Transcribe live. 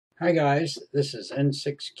Hi guys, this is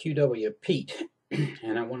N6QW Pete,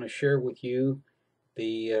 and I want to share with you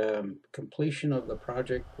the completion of the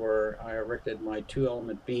project where I erected my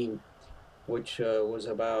two-element beam, which was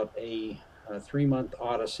about a 3-month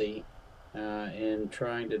odyssey in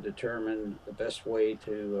trying to determine the best way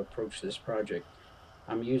to approach this project.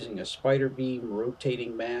 I'm using a spider beam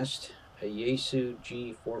rotating mast, a Yaesu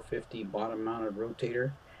G450 bottom-mounted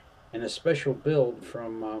rotator, and a special build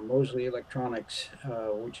from Mosley Electronics,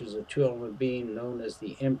 which is a two-element beam known as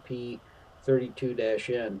the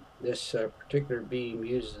MP32-N. This particular beam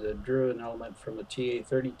uses a Druin element from a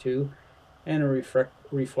TA32 and a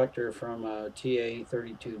reflector from a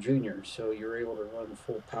TA32 Junior, so you're able to run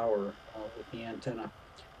full power with the antenna.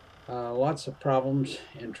 Lots of problems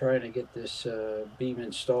in trying to get this beam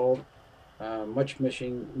installed. Much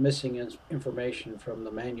missing information from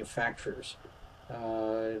the manufacturers.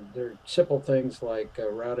 There are simple things like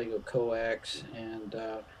routing of coax and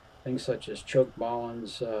things such as choke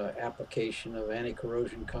ballons, application of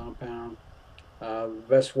anti-corrosion compound,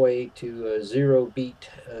 best way to zero beat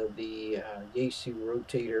the Yaesu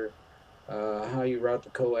rotator, how you route the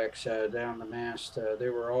coax down the mast. They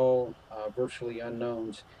were all virtually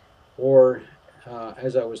unknowns, or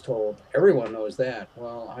as I was told, everyone knows that.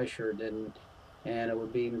 Well, I sure didn't, and it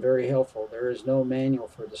would be very helpful. There is no manual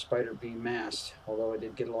for the spider beam mast, although I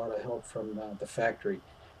did get a lot of help from the factory.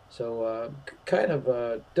 So kind of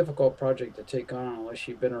a difficult project to take on unless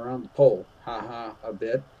you've been around the pole, haha, a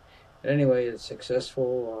bit. Anyway, it's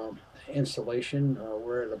successful installation.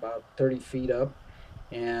 We're at about 30 feet up,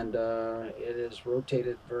 and it is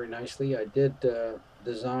rotated very nicely. I did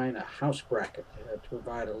design a house bracket to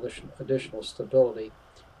provide additional stability,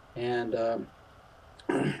 and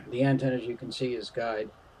the antenna, as you can see, is guide.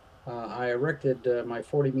 I erected my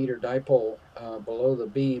 40-meter dipole below the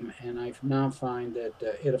beam, and I now find that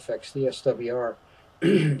it affects the SWR,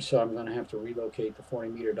 so I'm going to have to relocate the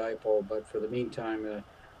 40-meter dipole, but for the meantime,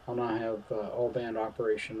 I'll now have all-band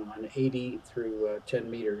operation on 80 through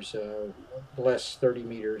 10 meters, less 30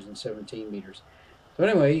 meters and 17 meters. So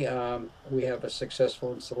anyway, we have a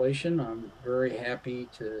successful installation. I'm very happy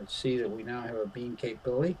to see that we now have a beam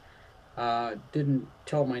capability. Didn't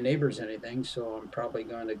tell my neighbors anything, so I'm probably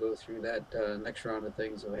going to go through that next round of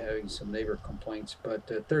things of having some neighbor complaints. But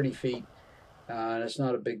 30 feet, it's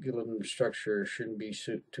not a big living structure, shouldn't be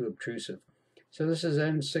too obtrusive. So this is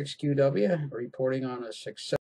N6QW reporting on a success.